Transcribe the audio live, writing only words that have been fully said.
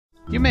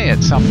You may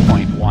at some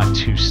point want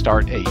to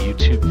start a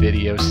YouTube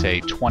video, say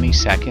 20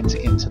 seconds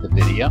into the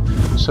video,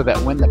 so that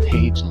when the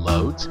page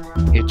loads,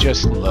 it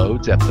just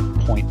loads at the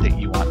point that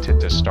you want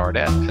it to start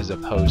at, as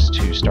opposed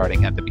to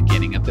starting at the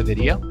beginning of the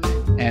video.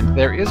 And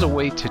there is a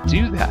way to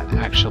do that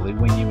actually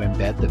when you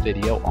embed the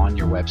video on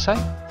your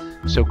website.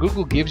 So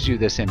Google gives you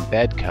this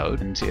embed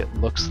code, and it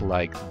looks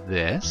like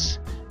this,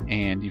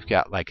 and you've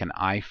got like an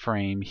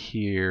iframe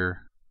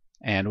here.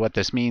 And what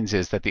this means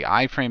is that the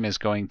iframe is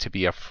going to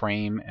be a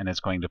frame, and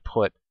it's going to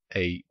put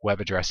a web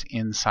address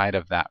inside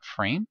of that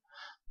frame.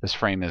 This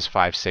frame is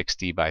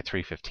 560 by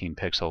 315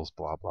 pixels,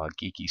 blah, blah,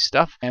 geeky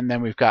stuff. And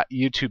then we've got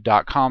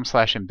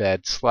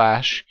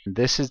youtube.com/embed/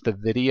 this is the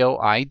video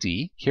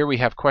ID. Here we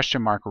have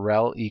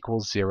 $rel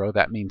equals 0.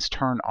 That means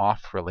turn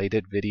off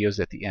related videos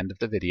at the end of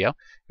the video.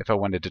 If I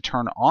wanted to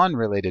turn on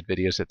related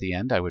videos at the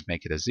end, I would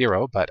make it a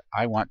 0, but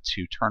I want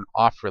to turn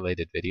off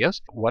related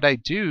videos. What I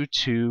do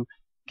to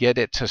get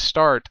it to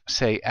start,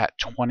 say at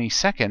 20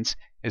 seconds,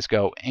 is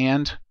go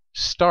and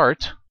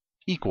start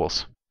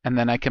equals. And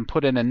then I can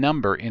put in a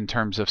number in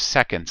terms of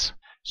seconds.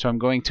 So I'm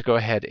going to go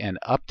ahead and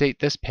update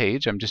this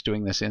page. I'm just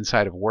doing this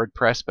inside of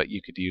WordPress, but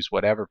you could use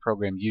whatever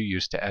program you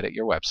use to edit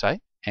your website.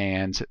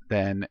 And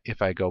then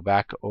if I go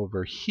back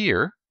over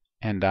here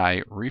and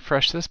I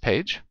refresh this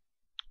page,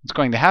 what's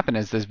going to happen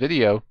is this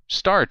video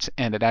starts,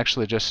 and it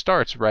actually just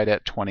starts right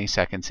at 20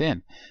 seconds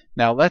in.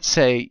 Now let's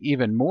say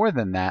even more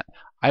than that,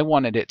 I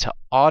wanted it to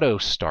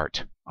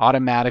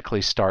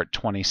automatically start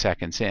 20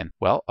 seconds in.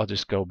 Well, I'll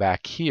just go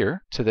back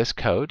here to this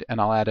code,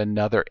 and I'll add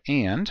another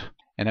and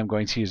I'm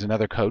going to use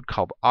another code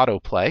called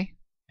AutoPlay,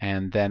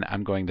 and then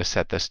I'm going to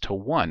set this to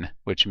 1,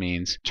 which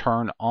means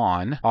turn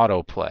on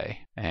AutoPlay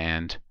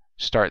and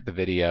start the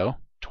video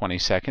 20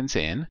 seconds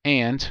in,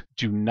 and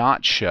do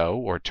not show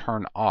or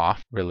turn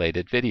off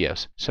related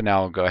videos. So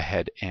now I'll go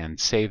ahead and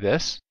save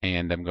this,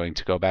 and I'm going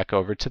to go back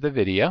over to the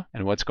video,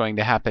 and what's going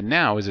to happen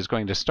now is it's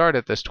going to start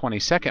at this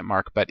 20-second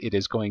mark, but it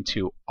is going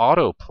to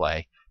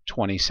autoplay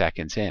 20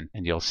 seconds in,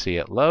 and you'll see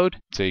it load.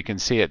 So you can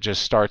see it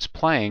just starts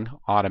playing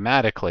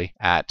automatically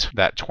at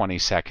that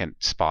 20-second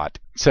spot.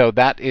 So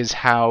that is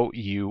how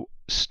you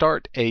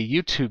start a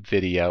YouTube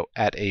video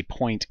at a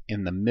point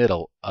in the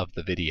middle of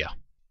the video,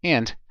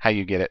 and how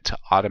you get it to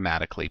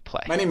automatically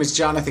play. My name is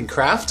Jonathan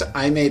Kraft.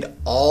 I made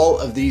all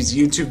of these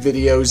YouTube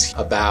videos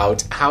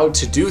about how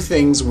to do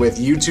things with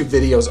YouTube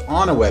videos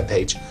on a web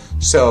page.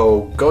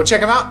 So go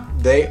check them out.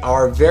 They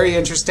are very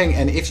interesting,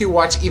 and if you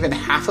watch even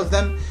half of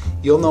them,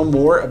 you'll know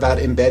more about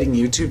embedding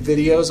YouTube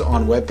videos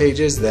on web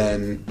pages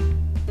than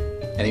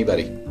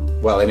anybody.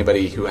 Well,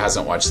 anybody who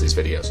hasn't watched these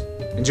videos.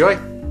 Enjoy.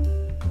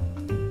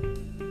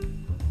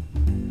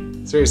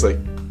 Seriously,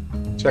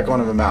 check one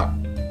of them out.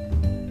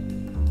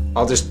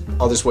 I'll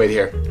just wait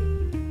here.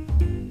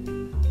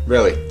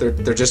 Really,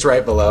 they're just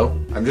right below.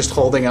 I'm just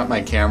holding up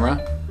my camera.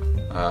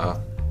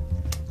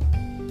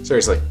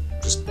 Seriously,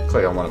 just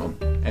click on one of them.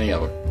 Any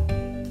of them.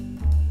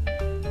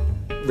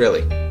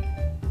 Really,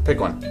 pick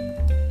one.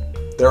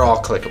 They're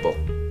all clickable.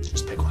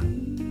 Just pick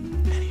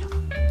one. Any of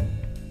them.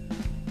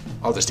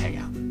 I'll just hang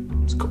out.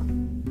 It's cool.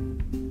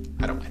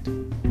 I don't mind.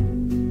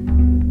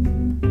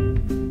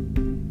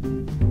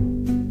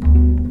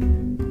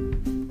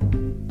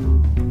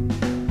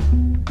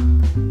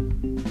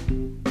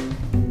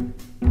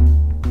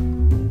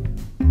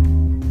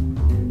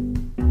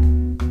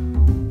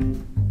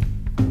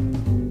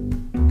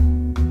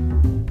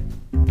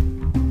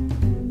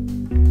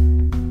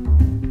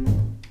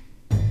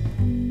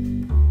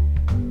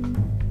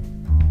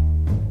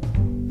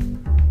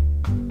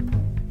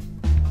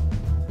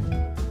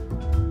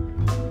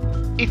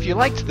 If you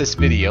liked this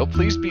video,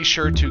 please be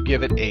sure to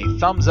give it a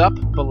thumbs up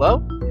below.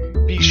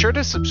 Be sure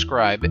to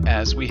subscribe,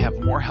 as we have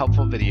more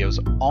helpful videos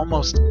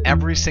almost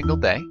every single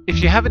day.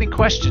 If you have any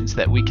questions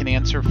that we can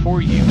answer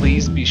for you,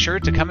 please be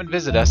sure to come and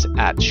visit us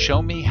at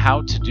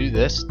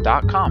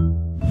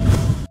showmehowtodothis.com.